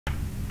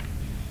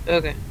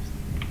Okay.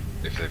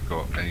 If they've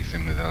got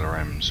anything with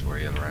LRMs or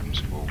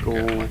ELRMs, we'll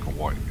get like a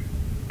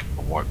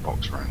white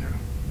box around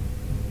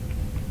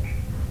you.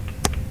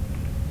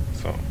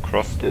 So,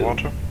 cross the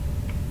water.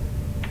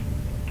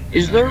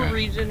 Is Yeah, there a yeah.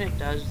 reason it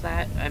does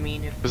that? I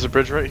mean, if There's a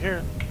bridge right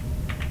here.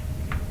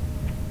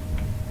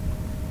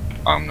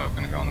 I'm not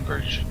going to go on the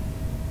bridge.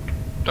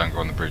 Don't go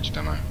on the bridge,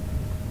 demo.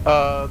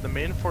 The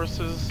main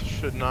forces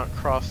should not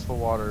cross the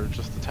water,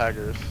 just the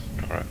taggers.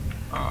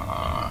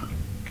 Alright.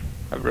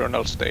 Everyone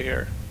else stay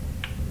here.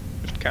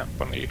 Just camp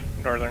on the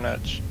northern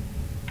edge.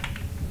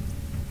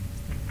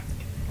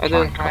 I'll Try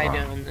go and hide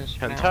cover. on this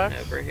Pentax? mountain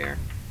over here.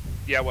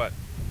 Yeah, what?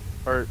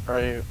 Or are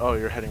you? Oh,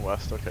 you're heading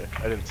west. Okay,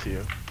 I didn't see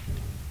you.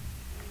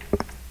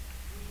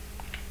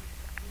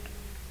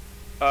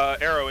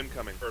 Arrow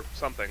incoming, or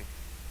something.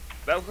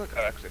 That looks like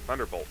actually a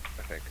thunderbolt,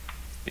 I think.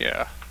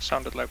 Yeah,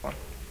 sounded like one.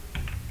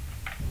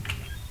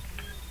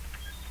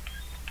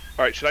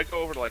 Alright, should I go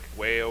over to like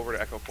way over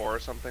to Echo 4 or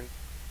something?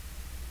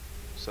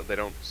 So they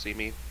don't see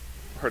me?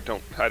 Or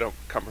I don't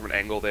come from an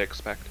angle they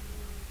expect?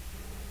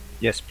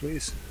 Yes,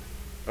 please.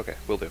 Okay,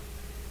 will do.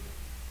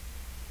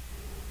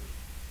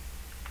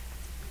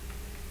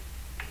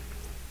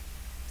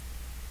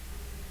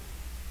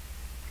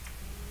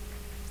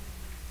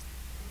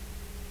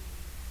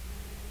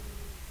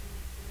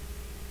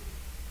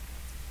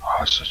 Oh,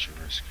 it's such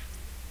a risk.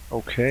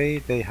 Okay,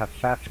 they have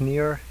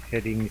Fafnir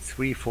heading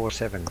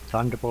 347,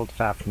 Thunderbolt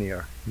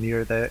Fafnir,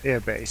 near the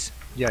airbase.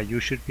 Yeah, you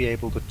should be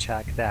able to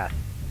tag that.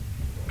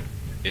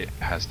 It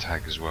has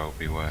tag as well,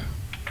 beware.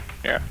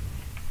 Yeah.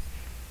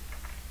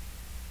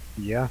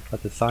 Yeah,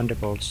 but the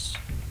Thunderbolts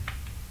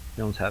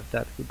don't have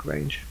that good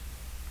range.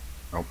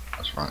 Oh,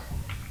 that's right.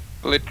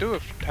 Well, they do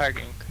have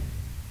tagging.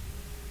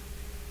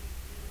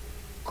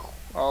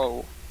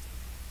 Oh.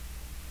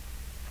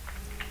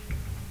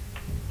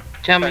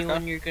 Tell me Back up.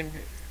 when you're gonna.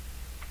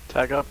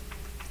 Tag up.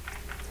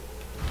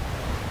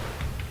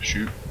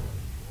 Shoot.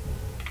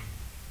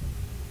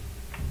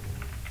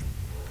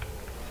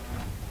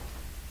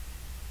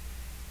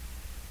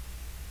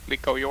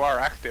 Liko, you are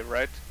active,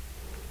 right?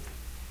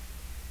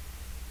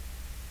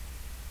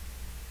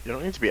 You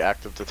don't need to be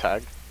active to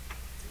tag.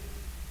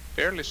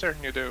 Fairly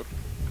certain you do.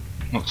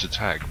 Not to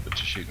tag, but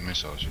to shoot the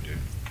missiles you do.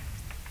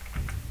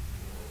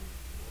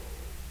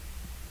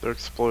 They're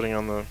exploding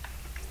on the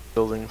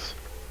buildings.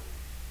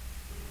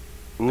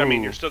 I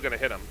mean, Ooh. you're still gonna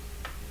hit them.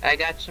 I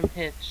got some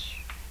hits.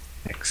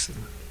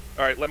 Excellent.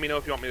 Alright, let me know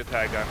if you want me to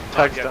tag them.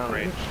 Tag's Not yet in down.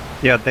 range.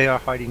 Yeah, they are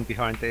hiding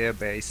behind the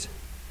airbase.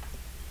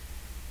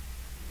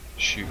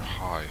 Shoot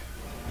high.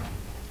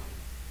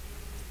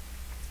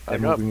 They're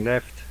Tag up. moving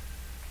left.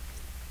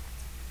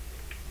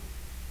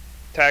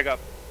 Tag up.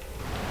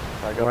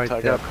 Tag up. Right,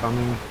 Tag they're up.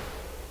 coming.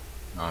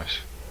 Nice.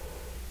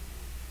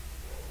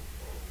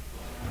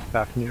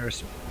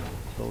 Fafnir's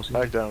closing.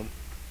 Tag down.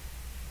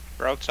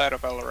 We're outside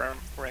of LRM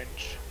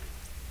range.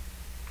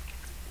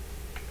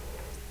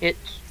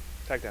 Hits.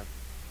 Tag down.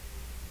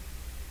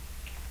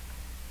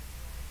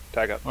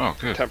 Tag up. Oh,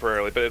 good.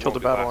 Temporarily, but it Killed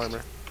won't the be battle last.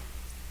 armor.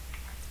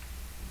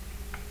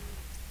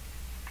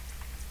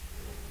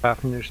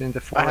 Fafnir's in the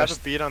I forest. have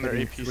a beat on their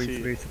heading APC.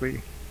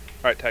 333.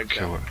 Alright, tag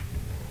Kill down.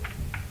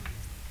 it.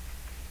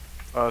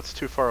 Oh, it's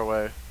too far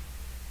away.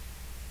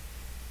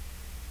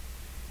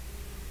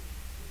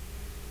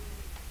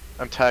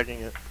 I'm tagging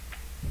it.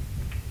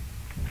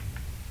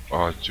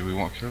 Oh, do we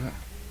want to kill it?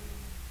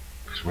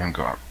 Because we haven't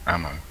got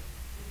ammo.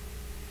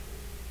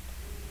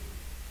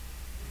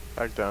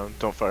 Tag down.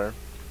 Don't fire.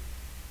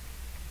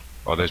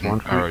 Oh, there's One more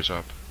feet. arrows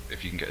up.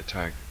 If you can get a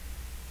tag.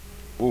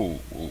 Ooh,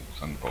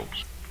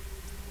 thunderbolts.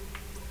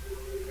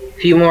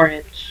 Few more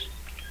hits.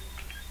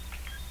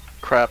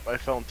 Crap, I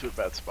fell into a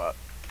bad spot.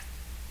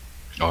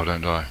 Oh,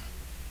 don't die.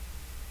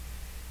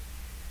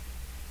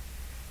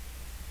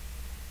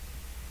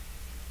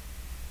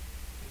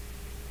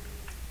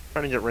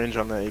 Trying to get range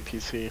on that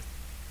APC.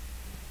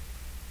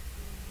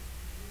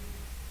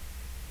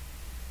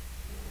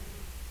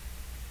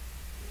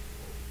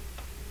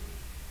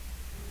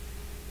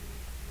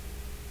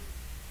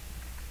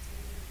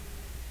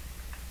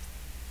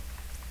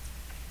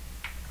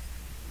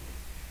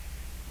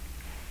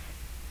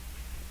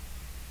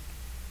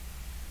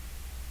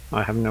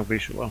 I have no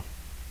visual.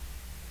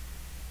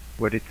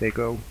 Where did they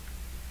go?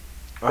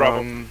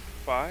 Bravo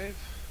 5,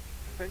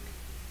 I think?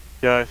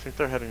 Yeah, I think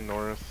they're heading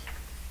north.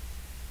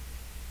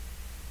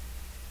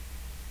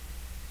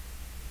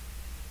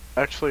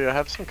 Actually, I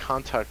have some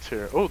contacts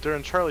here. Oh, they're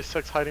in Charlie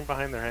 6 hiding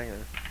behind their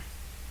hangar.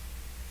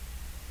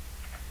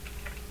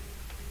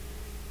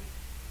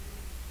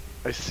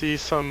 I see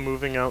some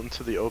moving out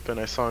into the open.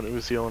 I saw an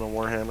Uziel and a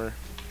Warhammer.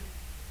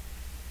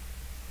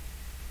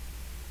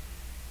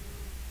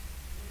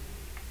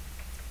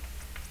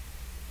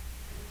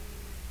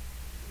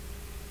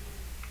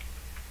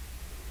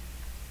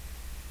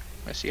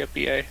 I see a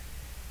BA.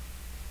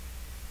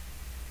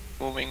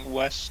 Moving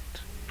west.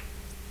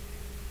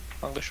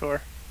 On the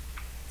shore.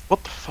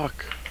 What the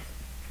fuck?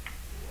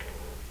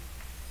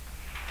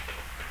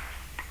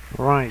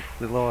 Right,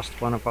 we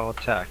lost one of our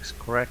attacks,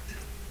 correct?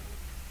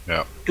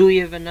 Yeah. Do we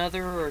have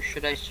another, or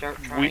should I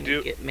start trying do.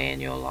 to get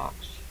manual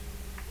locks?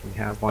 We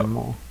have one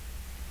more.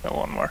 No,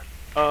 one more.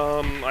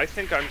 I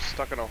think I'm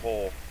stuck in a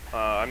hole.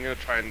 I'm gonna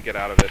try and get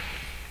out of it.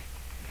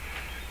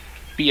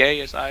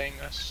 BA is eyeing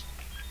us.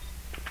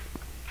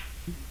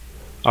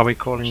 Are we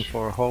calling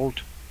for a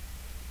hold?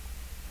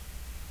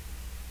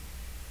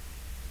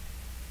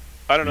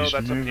 I don't know. He's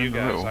That's up to you moving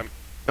a guys. little.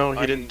 No, he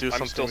I'm- didn't do I'm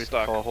something still we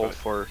stuck, could call hold but-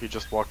 for. He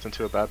just walked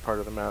into a bad part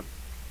of the map.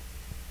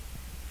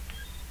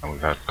 And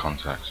we've had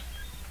contact.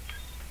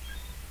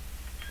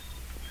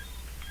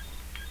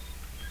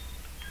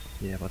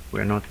 Yeah, but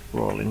we're not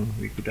rolling.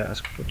 We could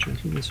ask for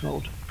gentleman's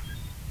hold.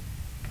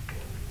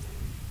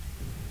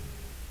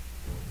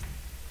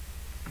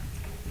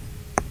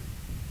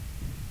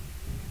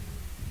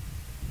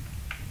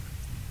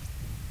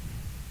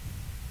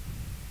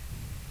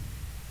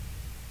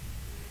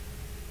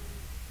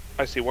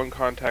 I see one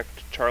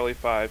contact. Charlie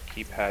 5,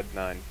 keypad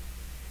 9.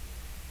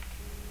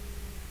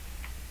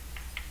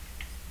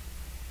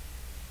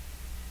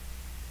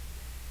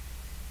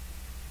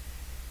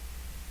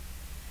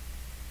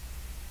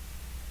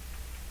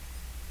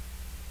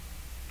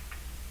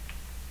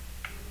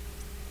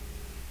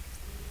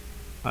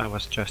 I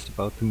was just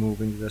about to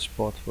move into the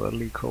spot where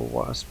Lico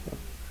was, but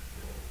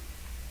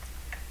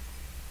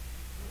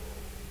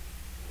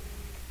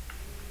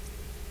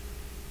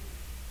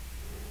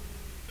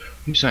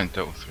Who's saying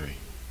Delta 3?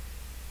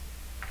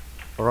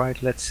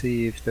 alright, let's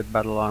see if the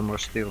battle armor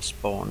still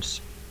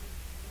spawns.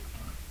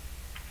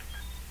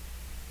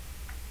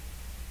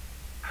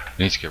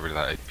 We need to get rid of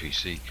that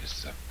APC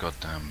because that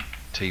goddamn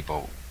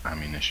T-bolt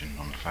ammunition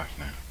on the FAF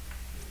now.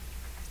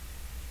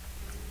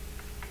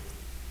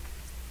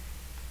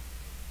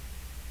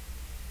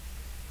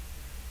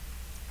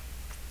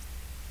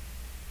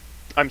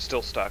 I'm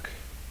still stuck.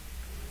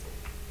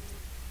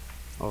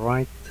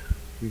 Alright,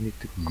 we need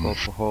to call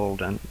for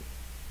hold and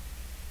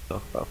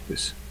talk about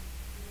this.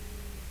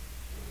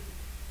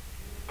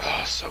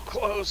 Oh, so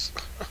close.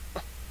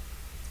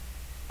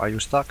 Are you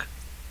stuck?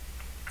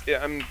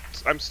 Yeah,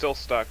 I'm still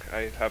stuck.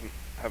 I haven't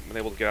been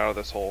able to get out of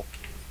this hole.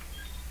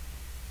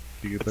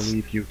 Do you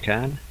believe you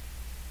can?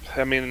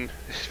 I mean,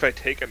 if I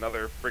take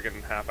another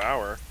friggin' half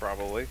hour,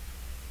 probably.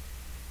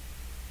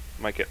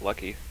 Might get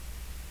lucky.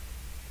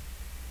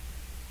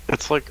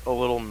 It's like a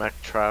little mech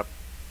trap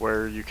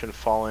where you can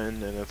fall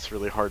in and it's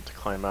really hard to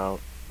climb out.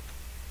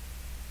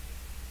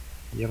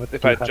 Yeah, but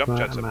If you I had have jump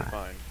jets, it'd be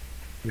fine.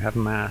 You have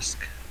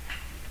mask.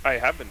 I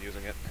have been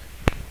using it.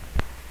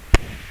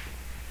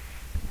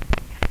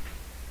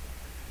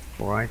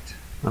 Alright,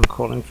 I'm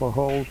calling for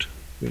hold.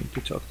 We need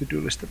to talk to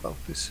Duelist about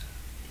this.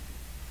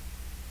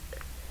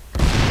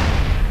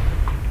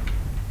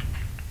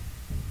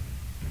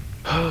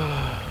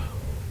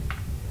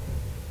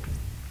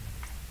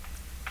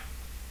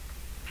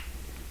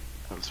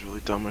 That was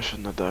really dumb, I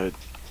shouldn't have died.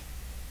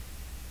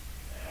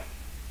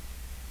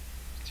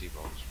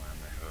 T-bolts, man,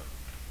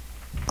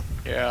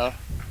 they hurt. Yeah.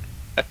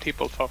 That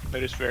T-bolt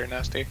that is very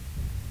nasty.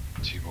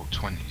 T-bolt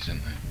 20s,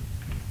 isn't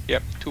they?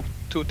 Yep,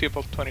 two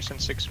T-bolt 20s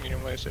and 6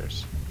 medium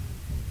lasers.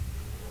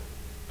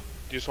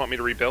 Do you just want me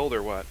to rebuild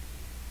or what?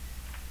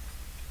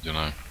 Don't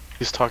know.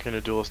 He's talking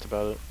to Duelist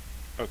about it.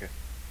 Okay.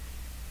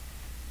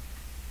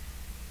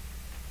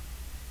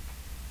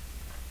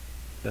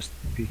 Just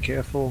be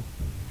careful.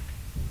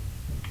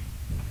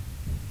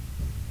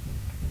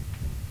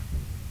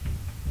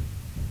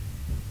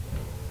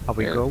 How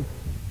we Yeah. go?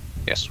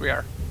 Yes, we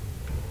are.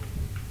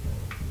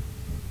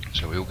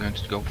 So we all going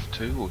to Golf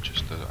 2 or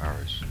just the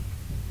arrows?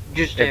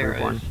 Just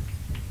Everyone. arrows.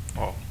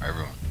 Oh,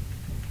 everyone.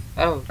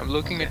 Oh, I'm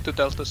looking Okay. into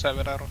Delta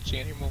 7, I don't see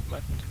any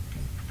movement.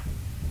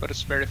 But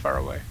it's very far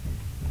away.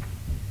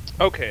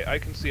 Okay, I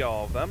can see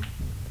all of them.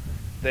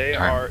 They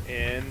Alright. are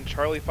in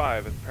Charlie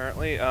 5,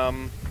 apparently.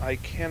 I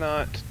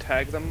cannot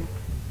tag them.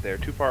 They're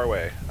too far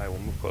away. I will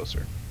move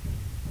closer.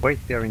 Wait,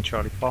 they're in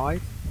Charlie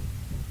 5?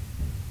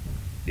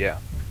 Yeah.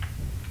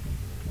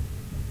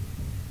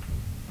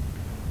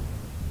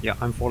 Yeah,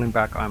 I'm falling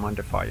back, I'm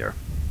under fire.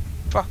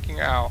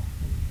 Fucking ow.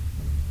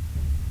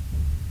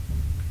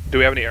 Do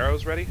we have any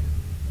arrows ready?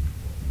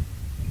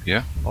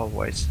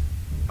 Always.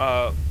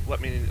 I'll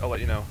let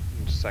you know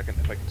in just a second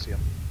if I can see them.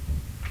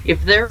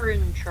 if they're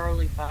in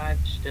Charlie 5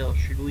 still,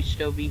 should we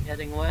still be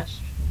heading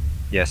west?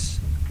 Yes.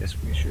 Yes,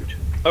 we should.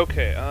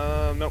 Okay,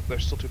 nope, they're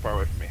still too far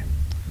away from me.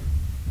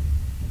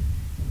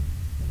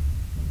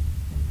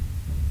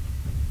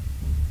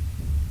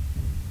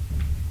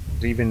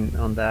 Even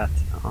on that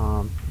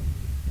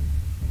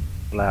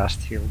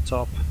last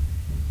hilltop,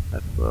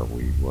 that's where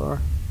we were,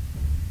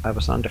 I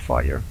was under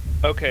fire.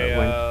 Okay,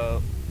 I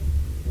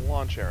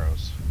launch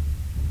arrows.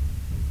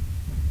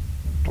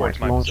 Right, Towards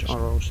my launch position.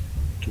 arrows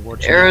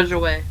towards Arrows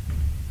away.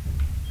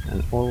 me,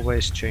 and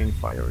always chain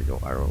fire your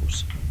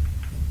arrows.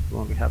 You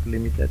only have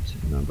limited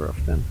number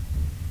of them.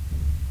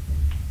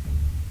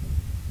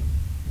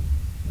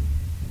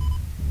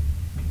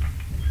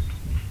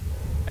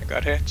 I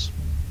got hits.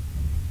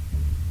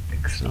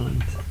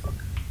 Excellent.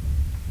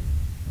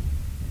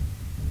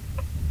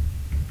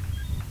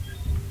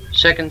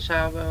 Second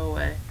salvo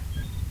away.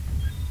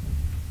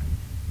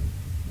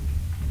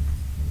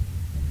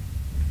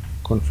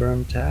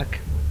 Confirm tag.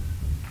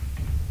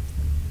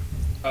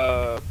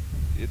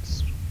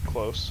 It's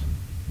close.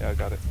 Yeah, I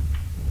got it.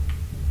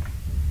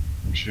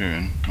 I'm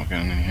shooting, not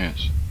getting any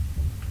hits.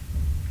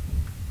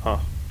 Huh.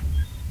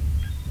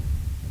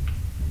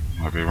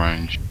 Might be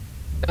range.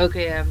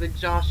 Okay, I've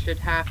exhausted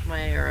half my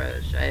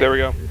arrows. There we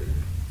go.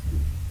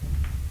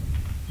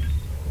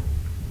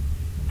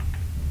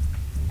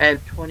 I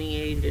have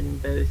 28 in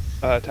both.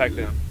 Tagged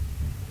in.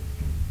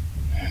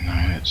 Yeah, no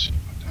hits. God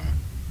damn it.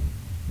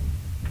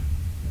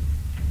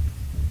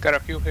 Got a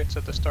few hits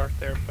at the start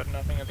there, but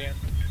nothing at the end.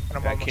 And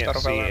I'm I almost can't out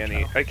of see alarms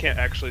any. now. I can't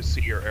actually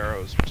see your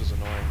arrows, which is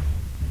annoying.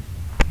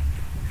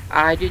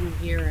 I didn't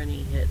hear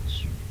any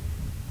hits.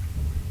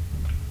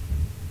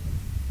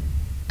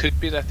 Could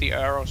be that the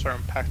arrows are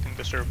impacting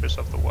the surface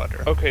of the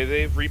water. Okay,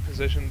 they've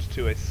repositioned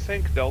to, I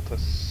think, Delta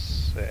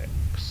 6.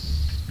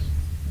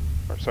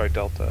 Or, sorry,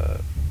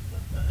 Delta...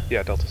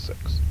 Yeah, Delta 6.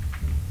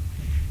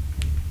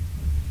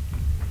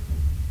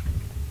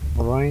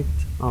 Alright,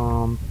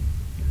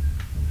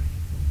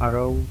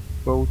 arrow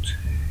boat,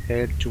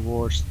 head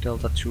towards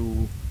Delta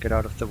 2, get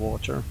out of the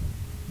water.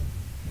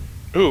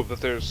 Ooh,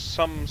 but there's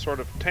some sort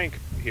of tank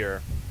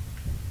here.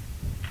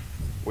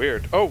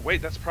 Weird. Oh,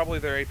 wait, that's probably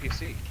their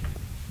APC.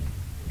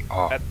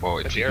 Oh, At- well,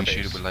 at if the you can airbase.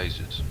 shoot it with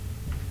lasers.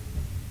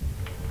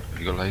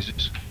 Have you got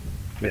lasers?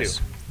 I do.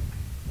 Yes.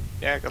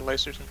 Yeah, I got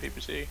lasers and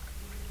PPC.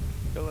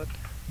 Kill it.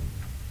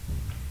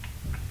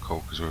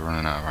 Cool, because we're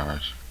running out of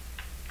arrows.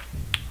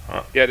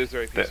 Yeah, it is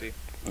their APC.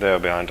 They are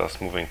behind us,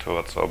 moving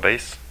towards our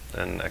base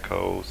in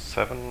Echo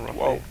 7, roughly,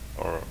 Whoa.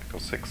 or Echo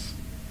 6.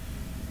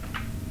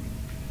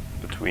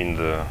 Between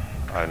the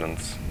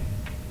islands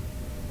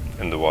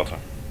in the water.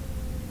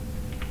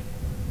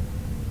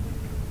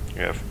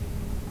 You have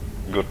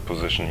good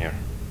position here.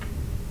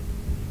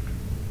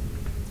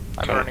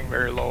 I'm Sorry. running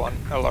very low on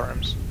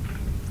alarms.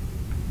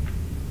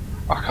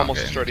 I can't Almost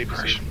get destroyed any APC.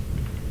 progression.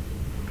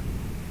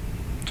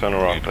 Turn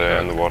around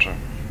there in the water.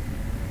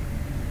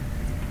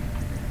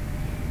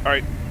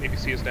 Alright,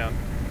 APC is down.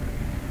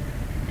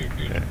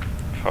 Okay.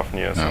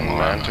 Fafnir is No on more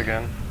land ammo.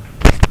 again.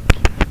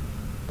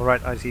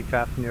 Alright, I see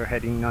Fafnir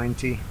heading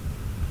 90,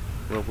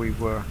 where we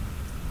were,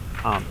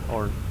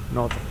 or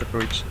north of the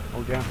bridge.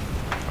 Oh yeah.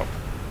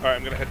 Alright,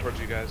 I'm gonna head towards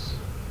you guys.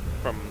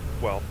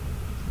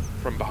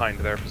 From behind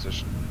their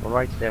position.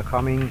 Alright, they're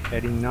coming,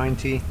 heading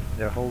 90,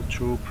 their whole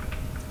troop.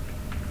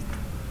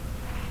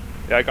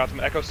 Yeah, I got them.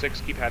 Echo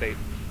 6, keep hat 8.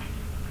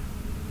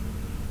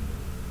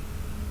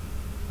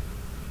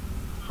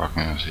 Fuck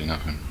me, I see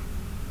nothing.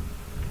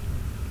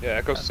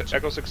 Yeah,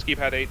 Echo 6, keep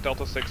hat 8.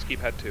 Delta 6, keep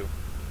hat 2.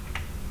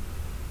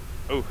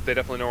 Oh, they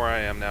definitely know where I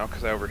am now,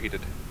 because I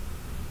overheated.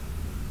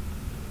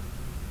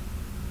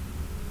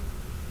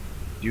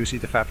 Do you see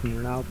the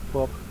Fafnir now,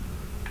 Bob?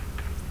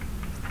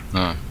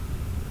 No.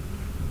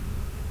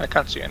 I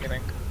can't see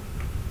anything.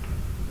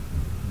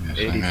 Yeah, 80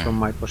 same here. from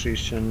my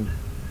position.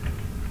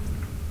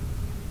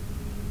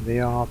 They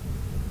are...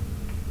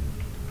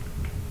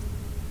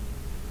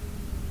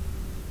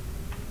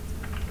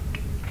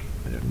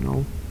 I don't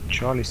know.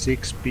 Charlie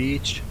 6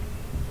 beach,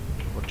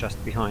 or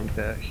just behind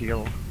the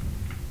hill.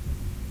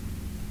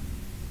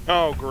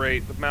 Oh,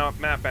 great. The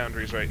map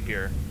boundary's right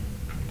here.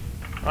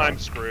 I'm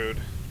screwed.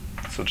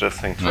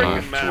 Suggesting to Freaking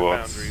move map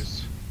towards. boundaries.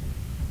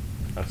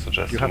 I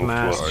suggest You to have move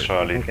mask, towards you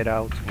Charlie can get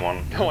out.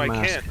 1. No, I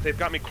Mask. can't. They've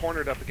got me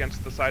cornered up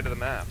against the side of the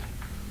map.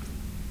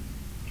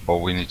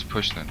 Or we need to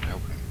push them to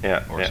help him.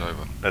 Yeah, Or it's yeah.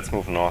 over. Let's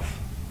move north.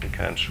 We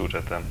can't shoot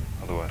at them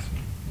otherwise.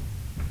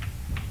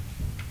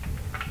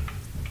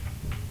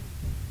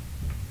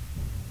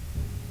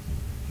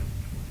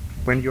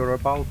 When you're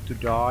about to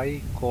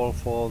die, call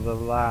for the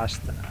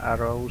last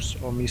arrows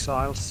or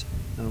missiles,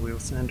 and we'll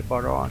send a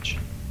barrage.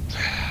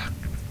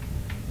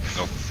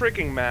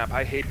 Freaking map.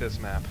 I hate this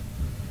map.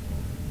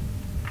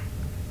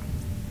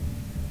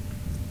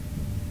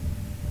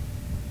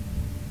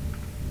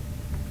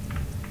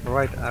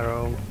 Alright,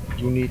 Arrow,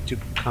 you need to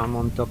come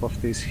on top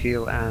of this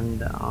hill and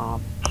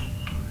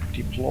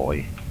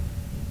deploy.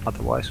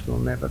 Otherwise we'll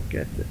never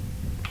get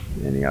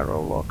any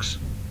arrow locks.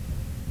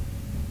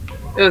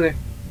 Okay.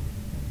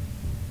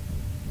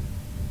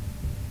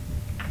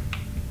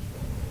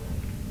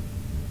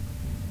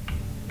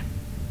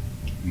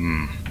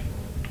 Hmm.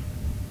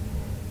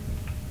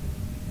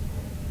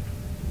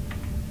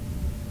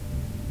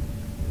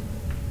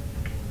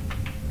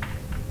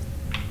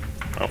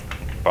 Oh,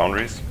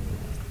 boundaries.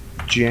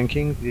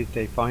 Jianking, did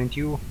they find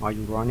you? Are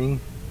you running?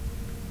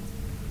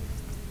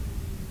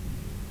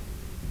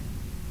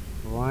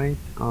 Right,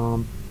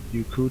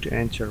 you could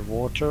enter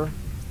water.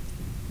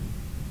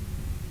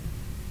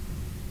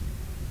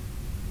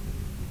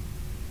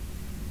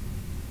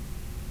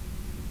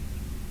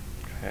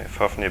 Okay,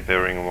 Fafnir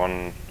bearing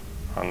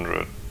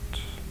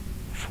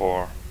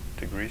 104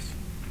 degrees.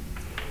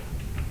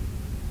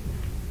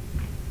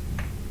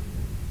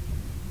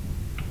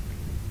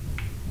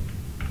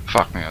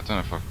 Fuck me, I don't know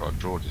if I've got a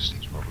draw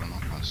distance problem. I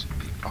can't see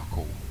fuck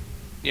all.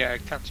 Yeah, I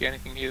can't see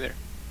anything either.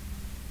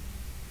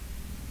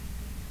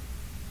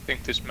 I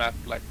think this map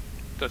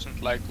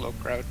doesn't like low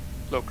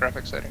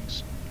graphic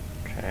settings.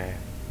 Okay.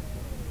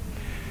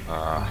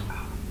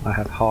 Ah.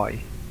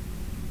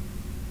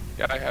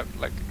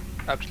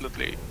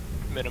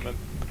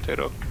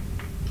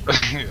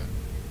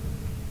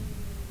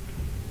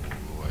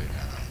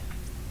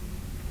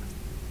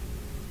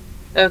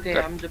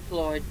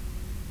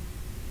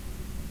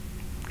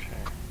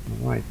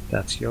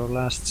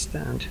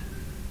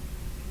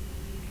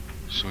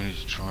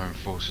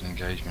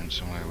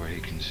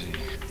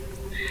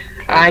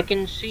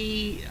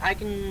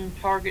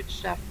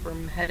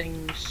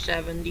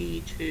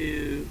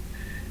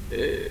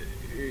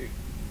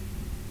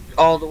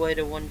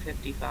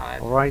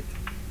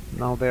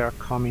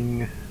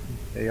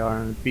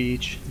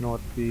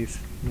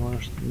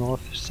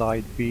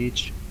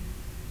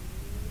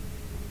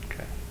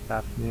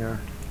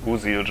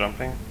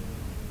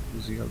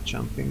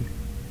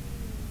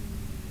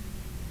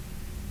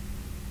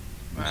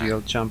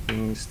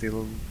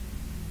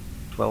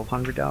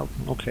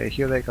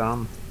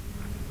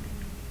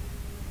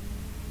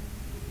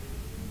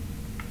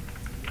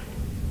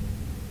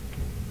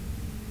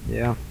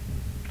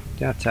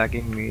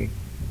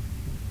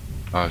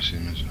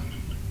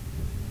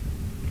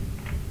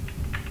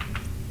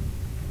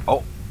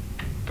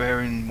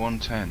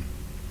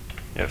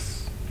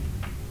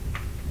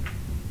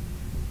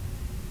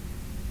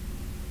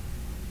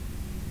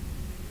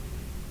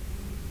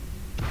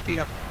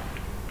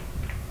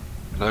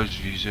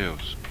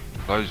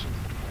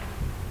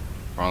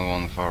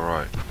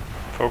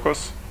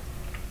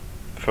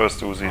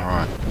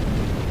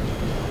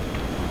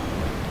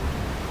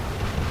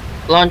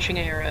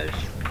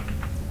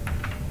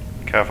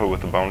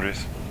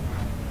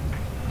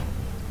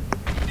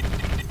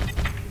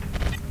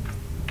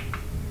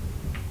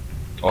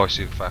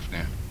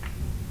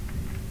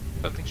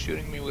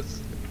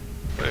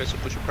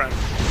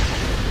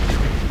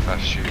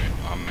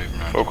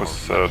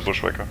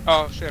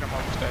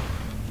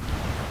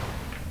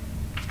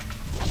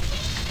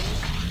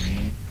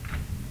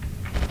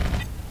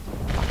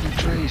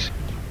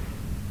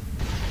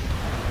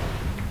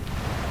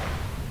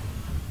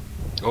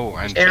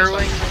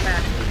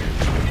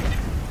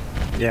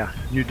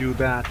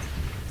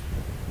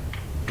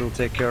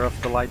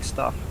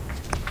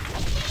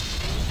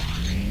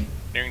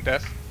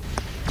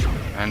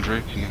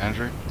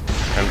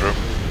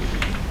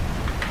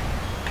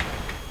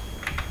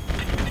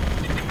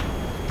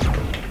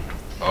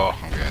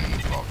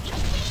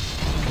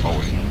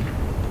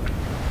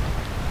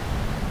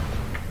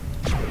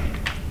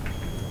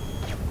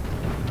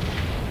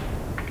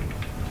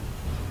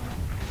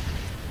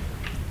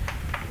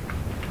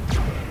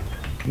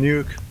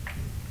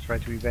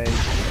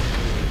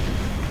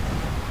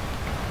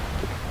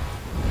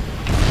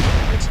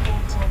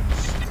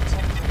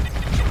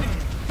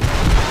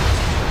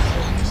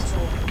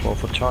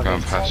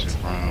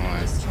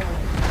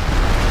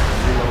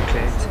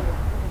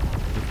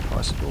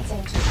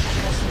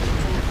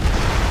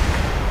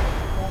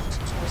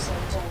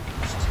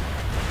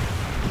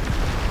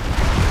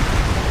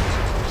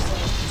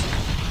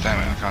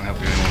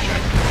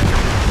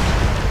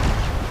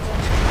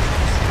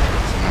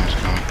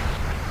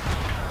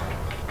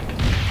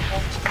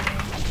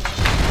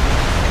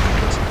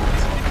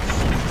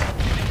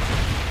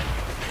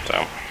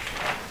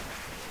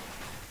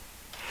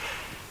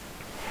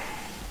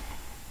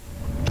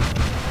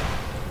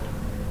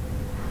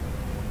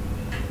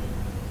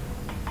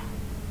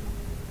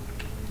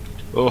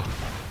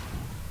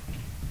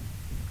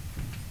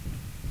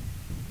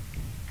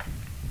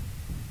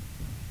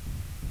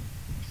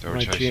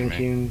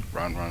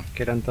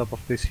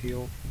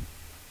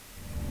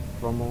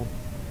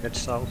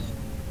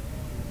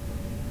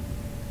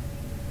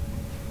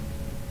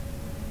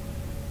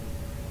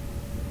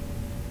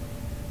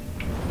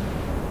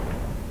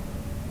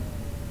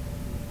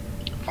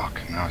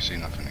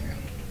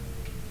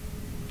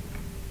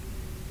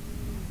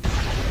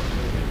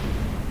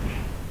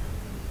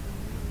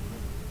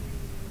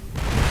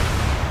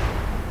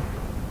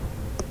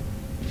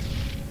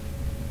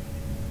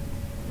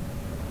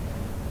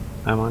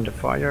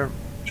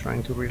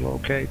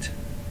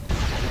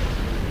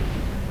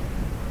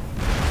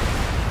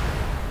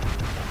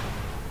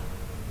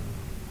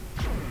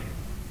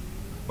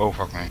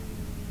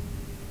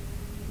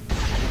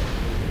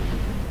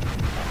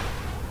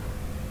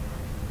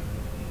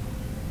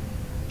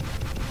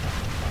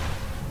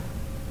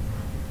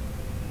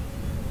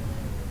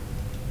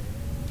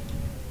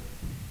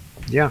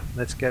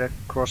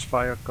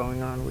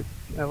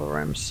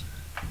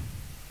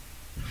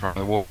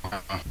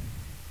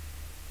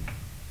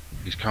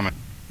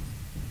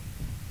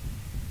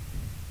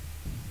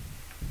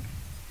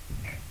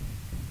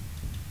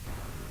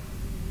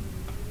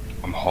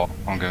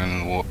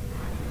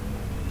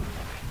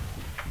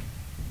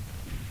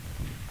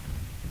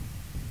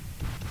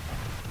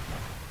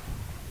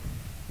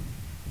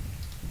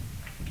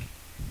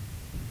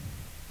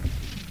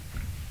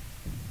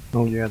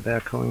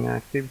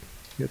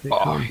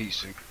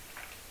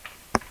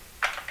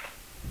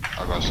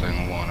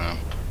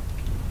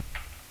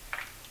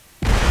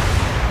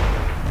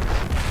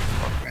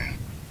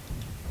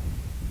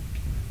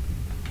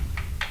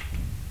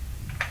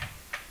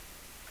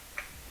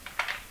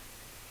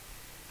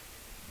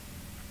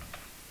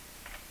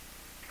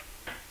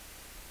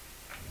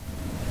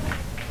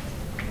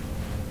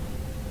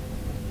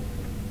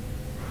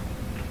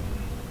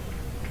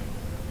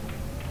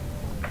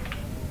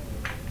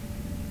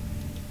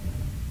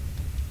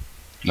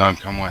 No,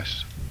 come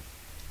west.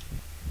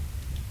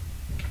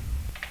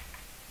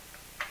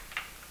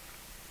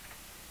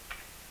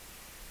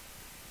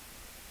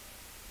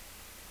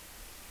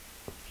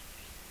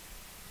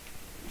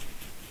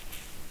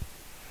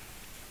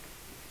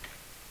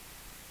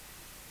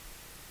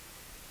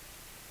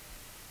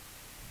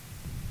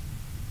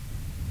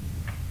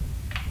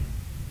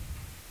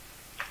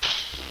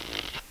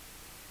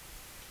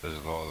 There's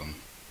a lot of them.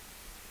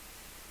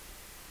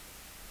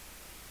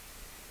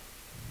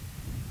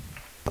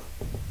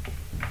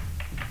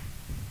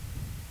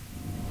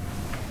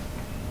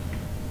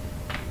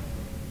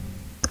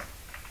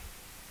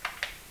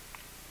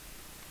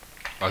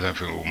 I don't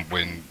think we'll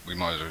win. We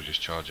might as well just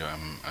charge at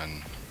them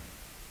and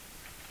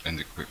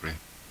end it quickly.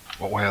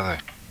 What way are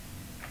they?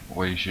 What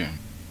way are you shooting?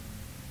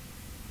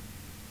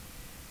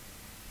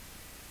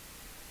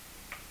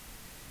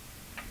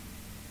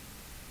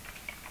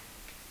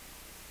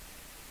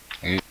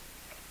 Are you-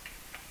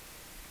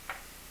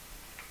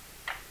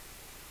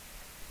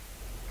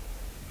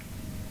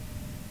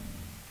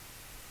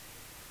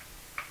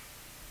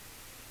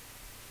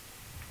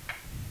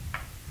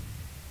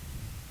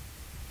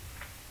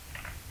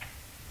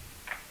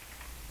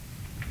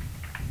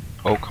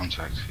 Oh,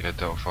 contact. Yeah,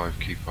 Delta 5,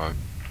 key 5.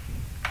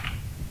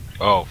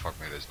 Oh, fuck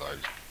me, there's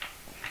loads.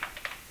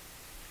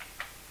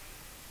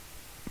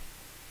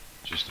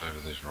 Just over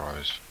this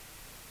rise.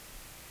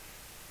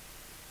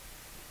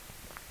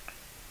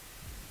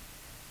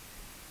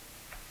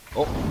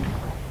 Oh!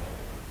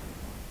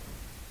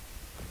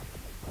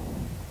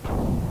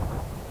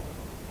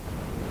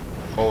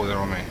 Oh, they're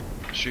on me.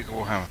 Shoot the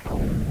Warhammer.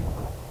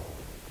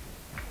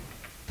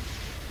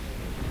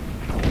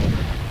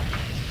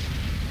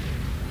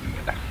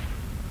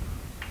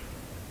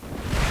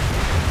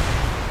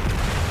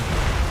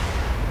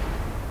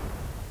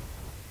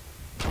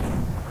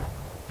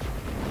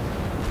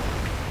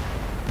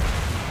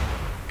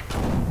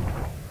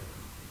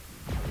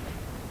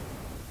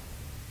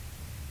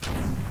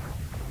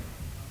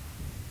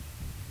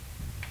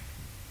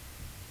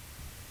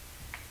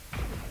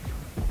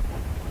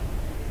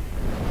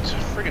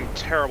 Friggin'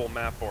 terrible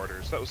map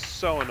borders. That was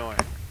so annoying.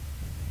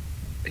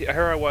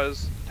 Here I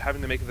was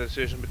having to make the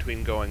decision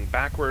between going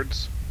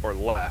backwards or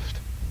left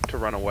to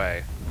run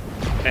away,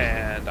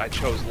 and I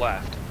chose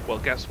left. Well,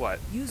 guess what?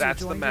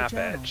 That's the map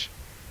edge.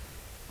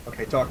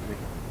 Okay, talk to me.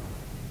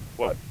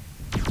 What?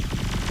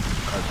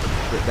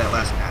 That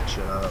last patch,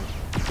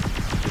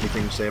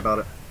 anything to say about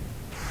it?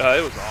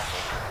 It was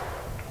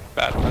awful.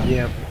 Bad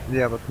man.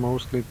 Yeah, but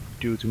mostly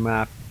due to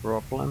map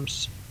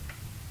problems.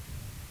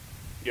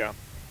 Yeah.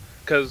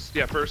 Because,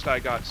 yeah, first I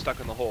got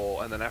stuck in the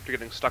hole, and then after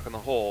getting stuck in the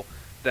hole,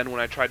 then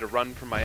when I tried to run from my